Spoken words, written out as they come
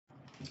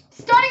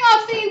Starting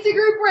off CNC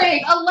group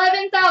break,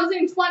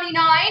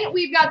 11,029.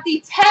 We've got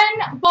the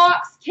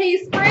 10-box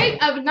case break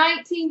of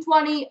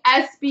 1920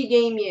 SB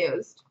Game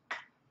Used.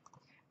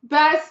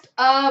 Best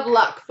of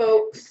luck,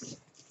 folks.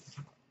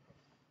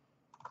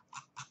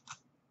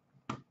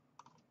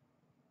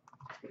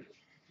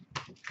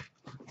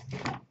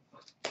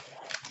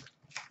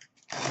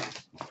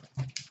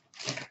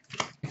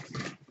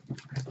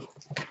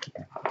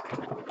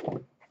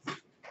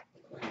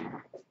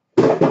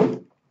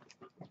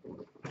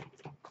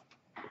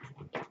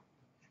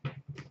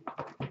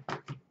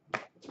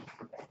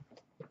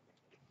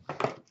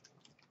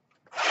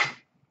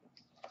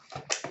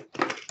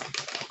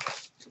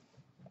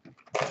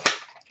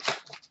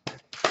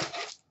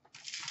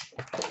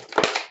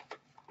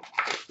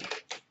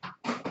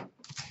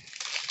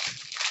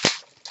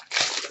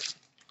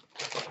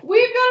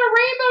 We've got a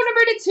rainbow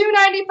number to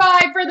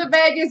 295 for the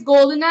Vegas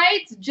Golden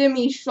Knights,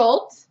 Jimmy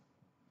Schultz.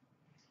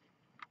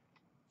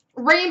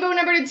 Rainbow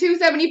number to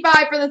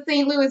 275 for the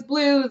St. Louis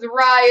Blues,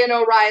 Ryan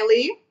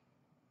O'Reilly.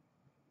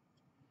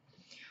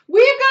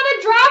 We've got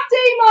a draft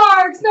day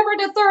marks number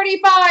to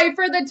 35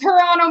 for the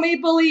Toronto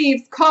Maple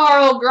Leafs,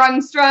 Carl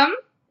Grundstrom.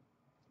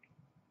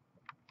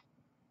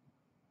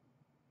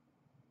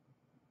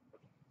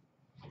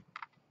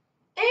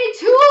 A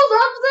Tools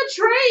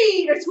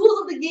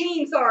of the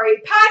Game,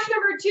 patch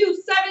number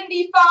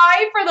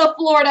 275 for the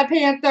Florida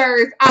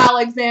Panthers,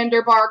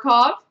 Alexander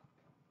Barkov.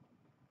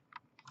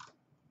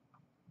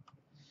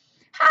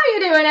 How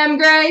you doing, M.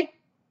 Gray?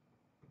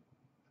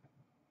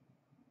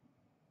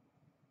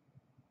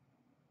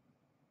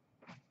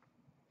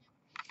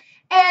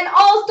 An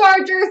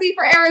all-star jersey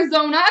for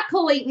Arizona,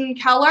 Clayton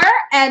Keller,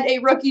 and a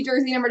rookie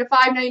jersey number to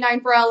 599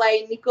 for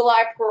LA,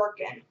 Nikolai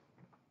Porkin.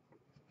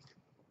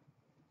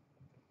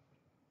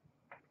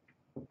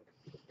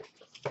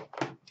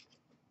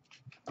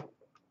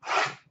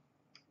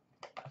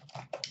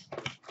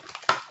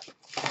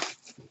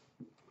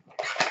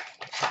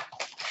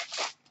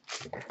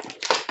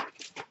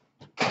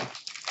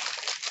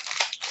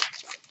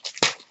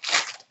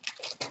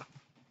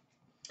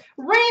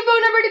 Rainbow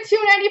number to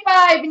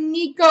 295,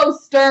 Nico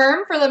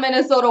Sturm for the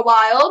Minnesota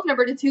Wild.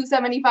 Number to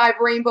 275,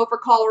 rainbow for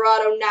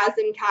Colorado,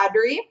 Nazem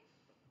Kadri.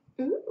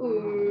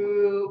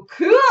 Ooh,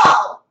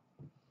 cool.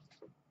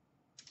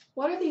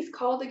 What are these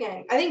called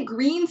again? I think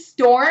Green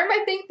Storm,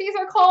 I think these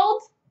are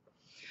called.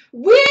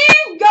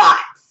 We've got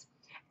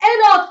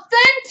an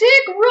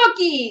authentic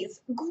rookies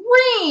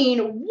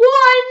green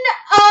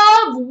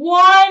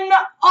 1/1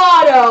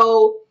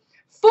 auto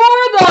for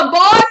the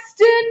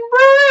Boston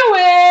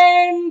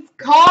Bruins,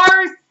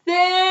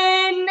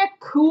 Carson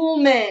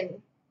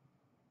Kuhlman.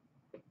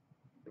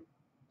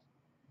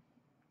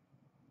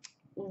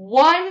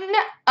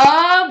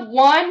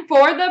 1/1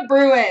 for the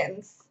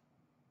Bruins.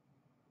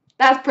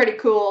 That's pretty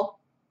cool.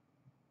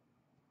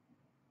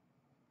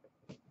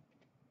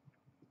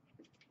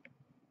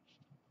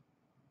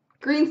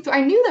 Green Storm.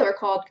 I knew they were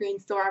called Green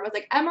Storm. I was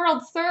like,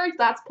 Emerald Surge,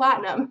 that's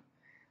platinum.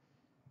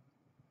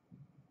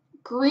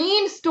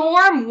 Green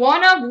Storm,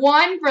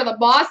 1/1 for the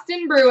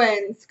Boston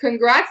Bruins.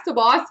 Congrats to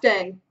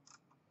Boston.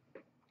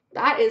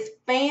 That is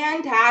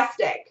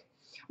fantastic.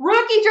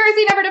 Rookie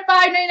jersey number to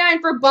 599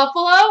 for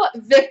Buffalo,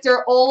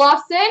 Victor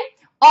Olofsson.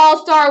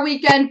 All-Star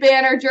Weekend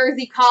banner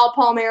jersey, Kyle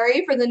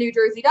Palmieri for the New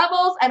Jersey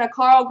Devils. And a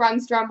Carl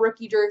Grundstrom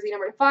rookie jersey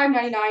number to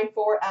 599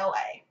 for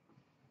LA.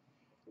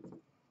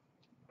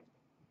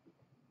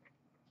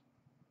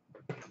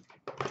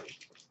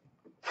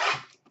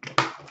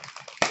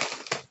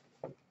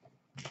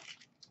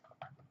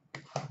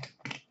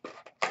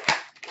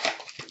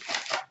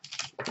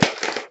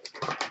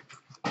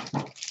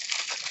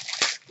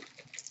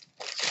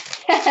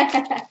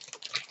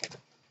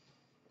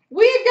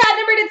 We've got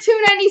number to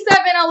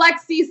 297,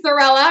 Alexi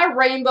Sorella,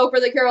 rainbow for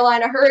the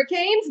Carolina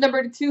Hurricanes.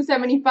 Number to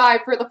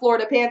 275 for the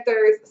Florida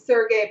Panthers,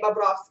 Sergei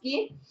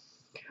Bobrovsky.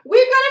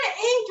 We've got an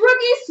inked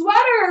rookie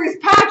sweaters,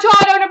 patch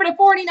auto number to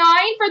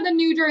 49 for the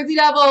New Jersey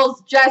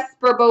Devils,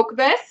 Jesper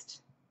Boqvist.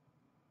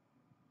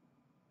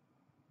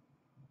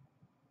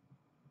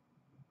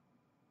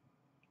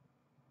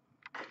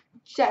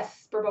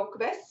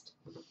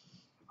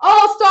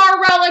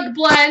 All-Star Relic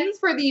blends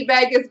for the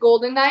Vegas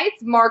Golden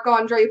Knights,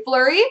 Marc-Andre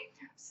Fleury.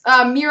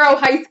 Miro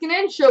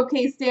Heiskanen,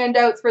 showcase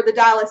standouts for the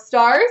Dallas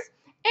Stars.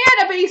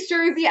 And a base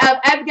jersey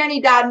of Evgeny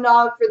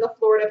Dadonov for the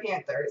Florida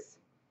Panthers.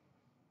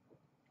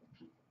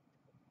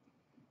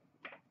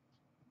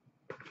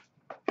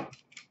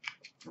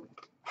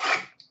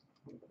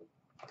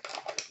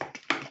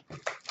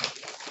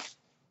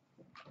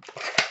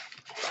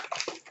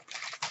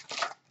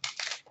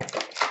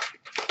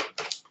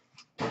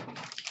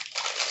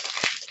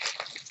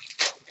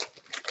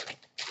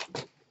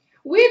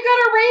 We've got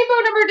a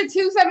rainbow number to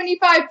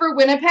 275 for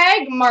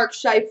Winnipeg, Mark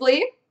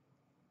Scheifele.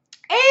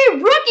 A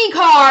rookie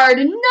card,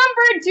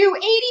 number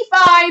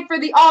 285 for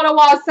the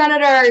Ottawa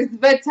Senators,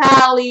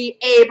 Vitaly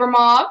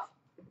Abramov.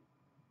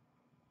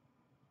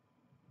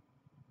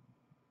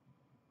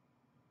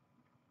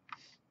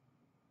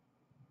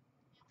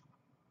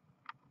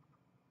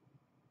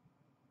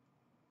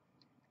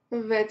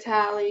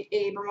 Vitaly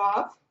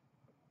Abramov.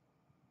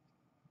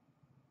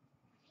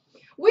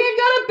 We've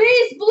got a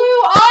base blue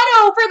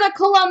auto for the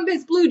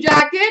Columbus Blue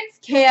Jackets,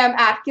 Cam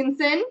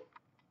Atkinson.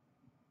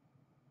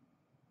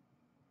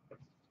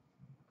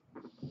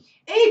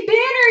 A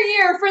banner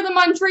year for the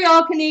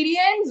Montreal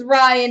Canadiens,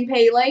 Ryan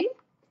Poehling.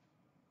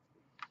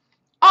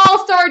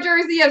 All-star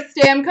jersey of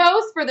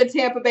Stamkos for the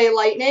Tampa Bay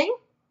Lightning.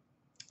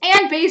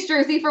 And base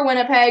jersey for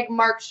Winnipeg,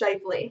 Mark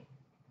Scheifele.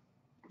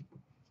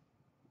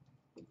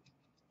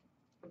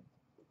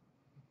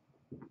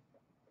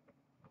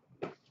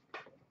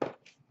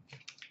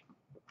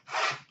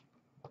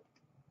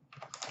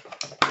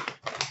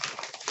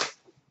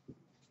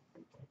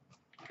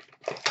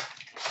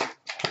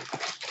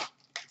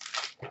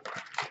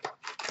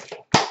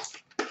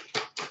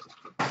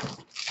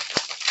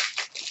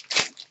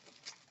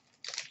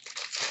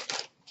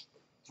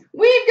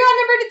 We've got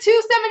number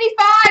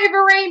 275,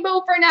 a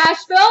rainbow for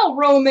Nashville,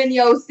 Roman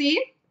Josi.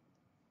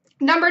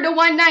 Number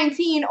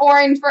 119,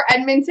 orange for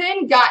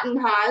Edmonton, Gotten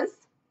Haas.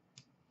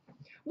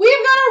 We've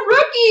got a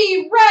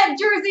rookie red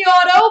jersey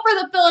auto for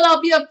the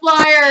Philadelphia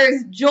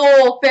Flyers,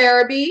 Joel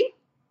Farabee.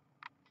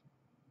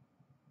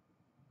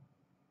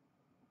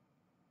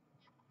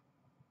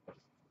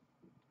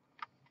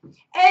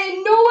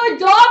 And Noah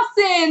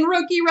Dobson,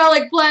 rookie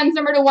relic blends,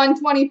 number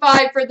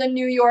 125 for the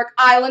New York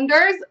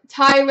Islanders.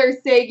 Tyler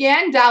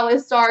Seguin,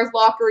 Dallas Stars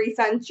Locker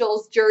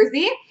Essentials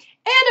jersey.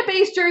 And a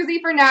base jersey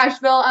for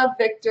Nashville of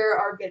Victor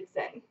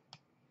Arvidsson.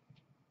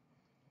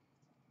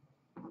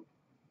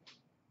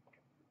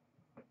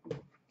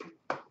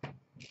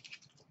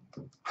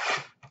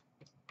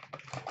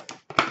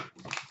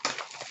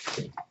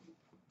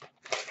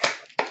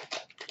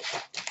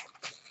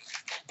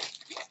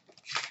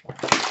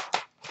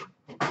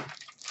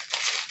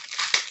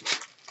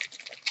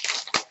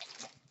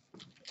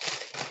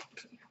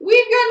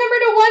 We've got number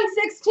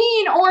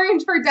 116,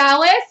 orange for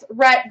Dallas,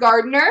 Rhett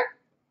Gardner.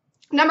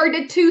 Number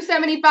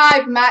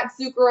 275, Matt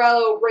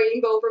Zuccarello,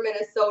 rainbow for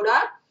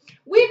Minnesota.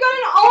 We've got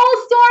an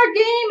all-star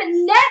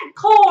game net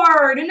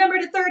cord,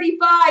 number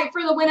 35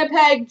 for the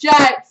Winnipeg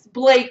Jets,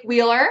 Blake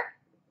Wheeler.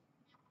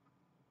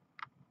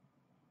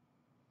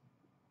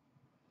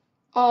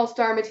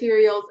 All-star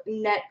materials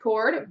net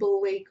cord,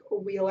 Blake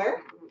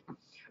Wheeler.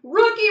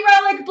 Rookie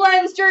relic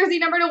blends jersey,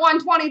 number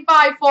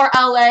 125 for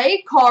LA,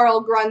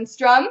 Carl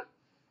Grundstrom.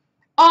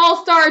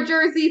 All-star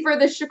jersey for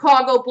the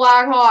Chicago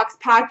Blackhawks,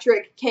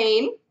 Patrick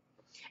Kane.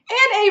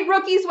 And a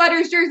rookie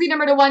sweaters jersey,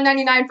 number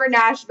 199 for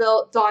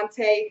Nashville,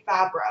 Dante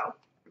Fabro.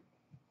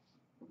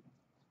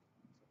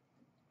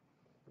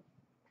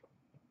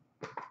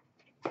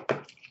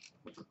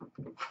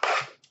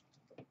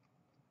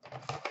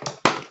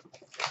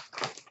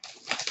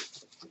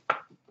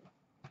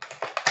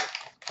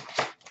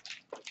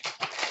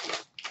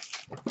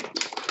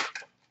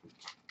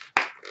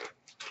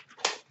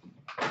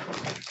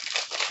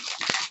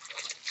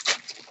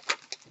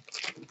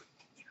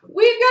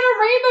 We've got a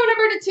rainbow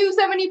number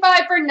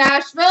 275 for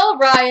Nashville,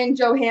 Ryan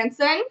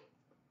Johansson.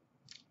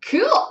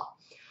 Cool.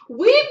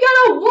 We've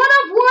got a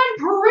one-of-one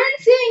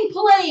printing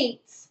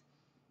plate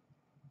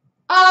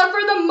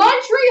for the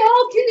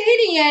Montreal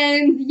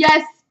Canadiens,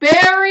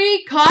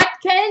 Jesperi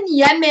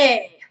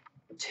Kotkaniemi.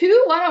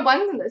 2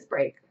 one-of-ones in this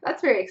break.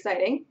 That's very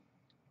exciting.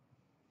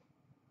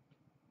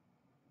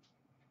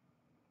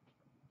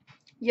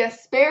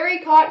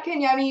 Jesperi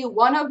Kotkaniemi,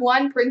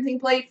 one-of-one printing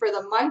plate for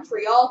the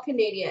Montreal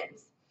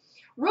Canadiens.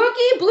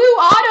 Rookie blue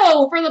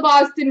auto for the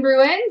Boston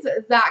Bruins,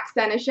 Zach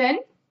Senyshyn.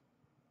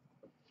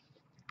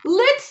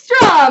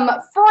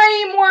 Lidstrom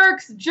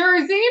Frameworks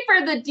jersey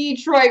for the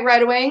Detroit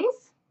Red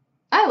Wings.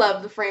 I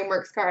love the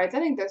Frameworks cards. I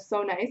think they're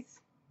so nice.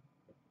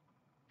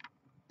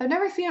 I've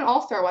never seen an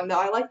all-star one,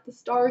 though. I like the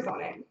stars on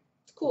it.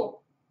 It's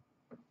cool.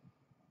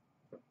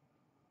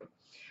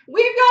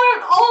 We've got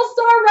an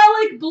all-star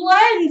relic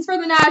blends for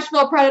the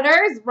Nashville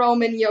Predators,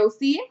 Roman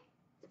Josi.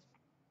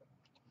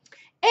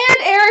 And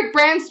Eric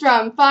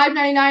Brandstrom,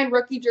 $5.99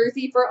 rookie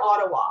jersey for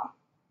Ottawa.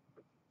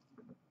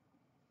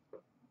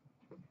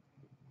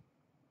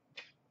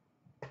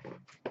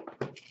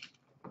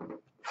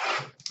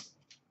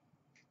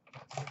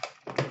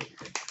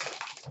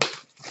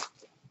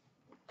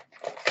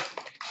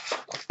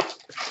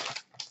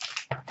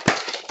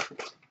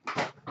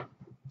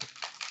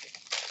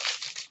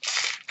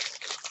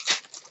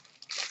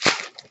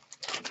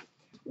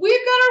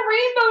 We've got a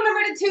rainbow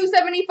number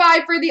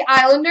 275 for the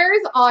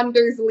Islanders,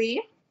 Anders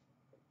Lee.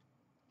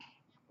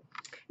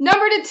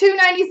 Number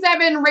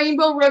 297,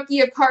 rainbow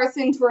rookie of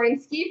Carson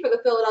Twarynski for the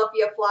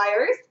Philadelphia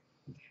Flyers.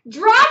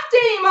 Draft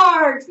day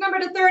marks, number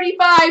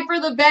 35 for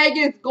the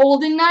Vegas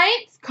Golden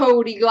Knights,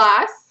 Cody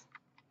Glass.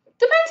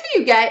 Depends who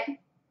you get,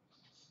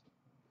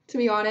 to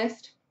be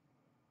honest.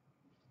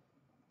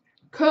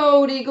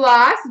 Cody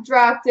Glass,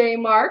 draft day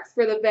marks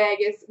for the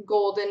Vegas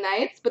Golden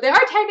Knights. But they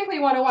are technically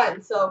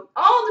 101, so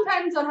all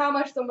depends on how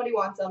much somebody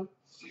wants them.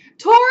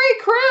 Torrey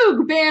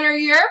Krug, banner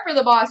year for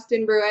the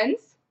Boston Bruins.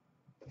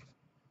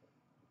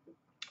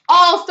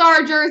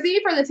 All-star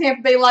jersey for the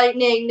Tampa Bay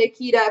Lightning,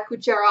 Nikita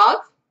Kucherov.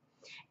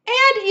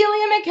 And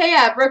Ilya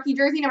Mikheyev, rookie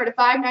jersey number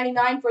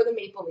 599 for the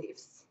Maple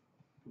Leafs.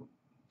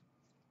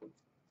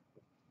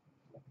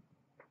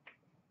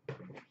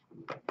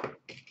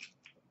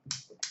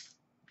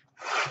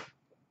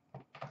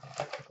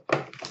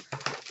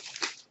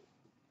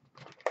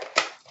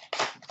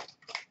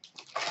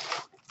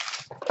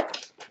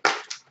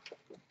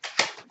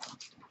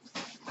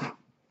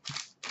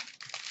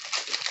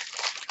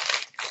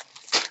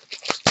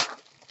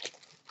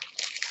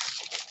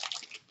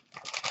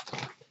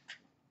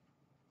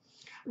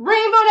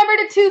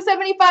 to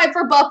 275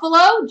 for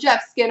Buffalo,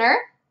 Jeff Skinner.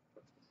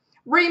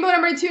 Rainbow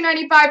number to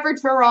 295 for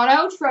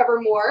Toronto, Trevor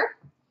Moore.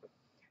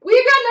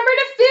 We've got number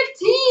to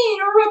 15,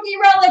 Rookie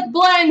Relic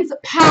Blends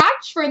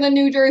patch for the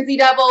New Jersey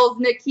Devils,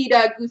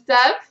 Nikita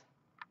Gusev.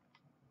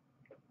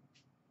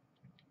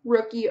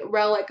 Rookie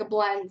Relic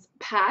Blends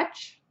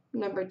patch,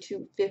 number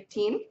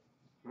 215.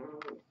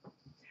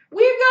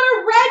 We've got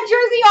a red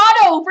jersey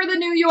auto for the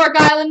New York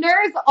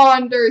Islanders,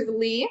 Anders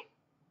Lee.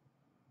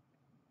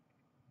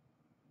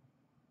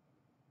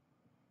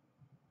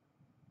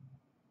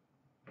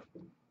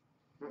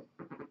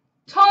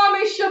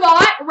 Thomas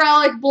Chabot,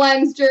 Relic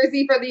Blends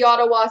jersey for the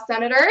Ottawa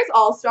Senators,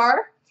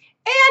 All-Star.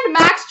 And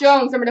Max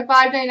Jones, number to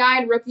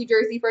 599, rookie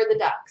jersey for the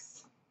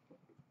Ducks.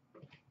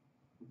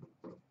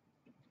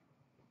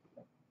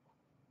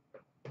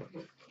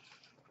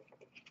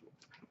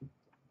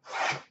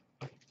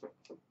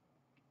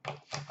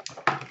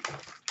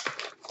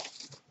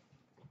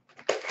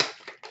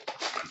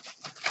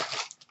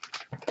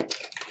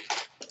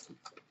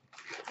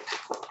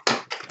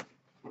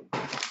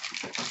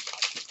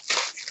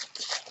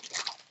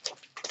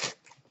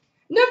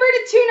 Number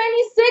to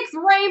 296,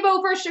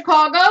 Rainbow for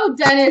Chicago,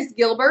 Dennis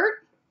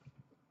Gilbert.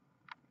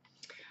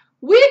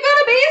 We've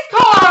got a base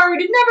card,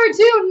 number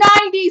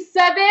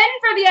 297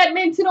 for the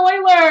Edmonton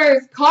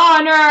Oilers,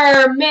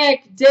 Connor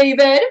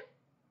McDavid.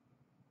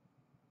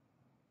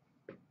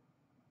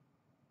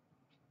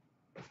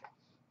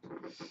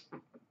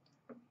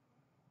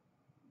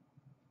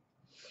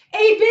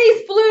 A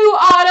base blue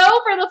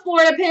auto for the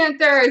Florida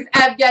Panthers,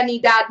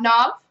 Evgeny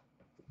Dadonov.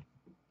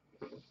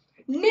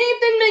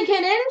 Nathan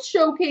McKinnon,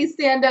 Showcase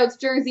Standouts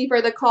jersey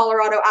for the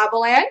Colorado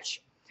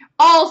Avalanche.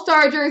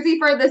 All-Star jersey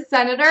for the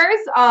Senators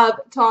of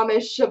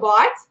Thomas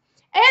Chabot.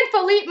 And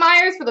Philippe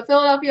Myers for the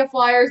Philadelphia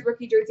Flyers,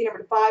 rookie jersey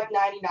number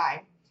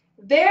 599.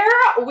 There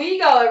we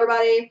go,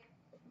 everybody.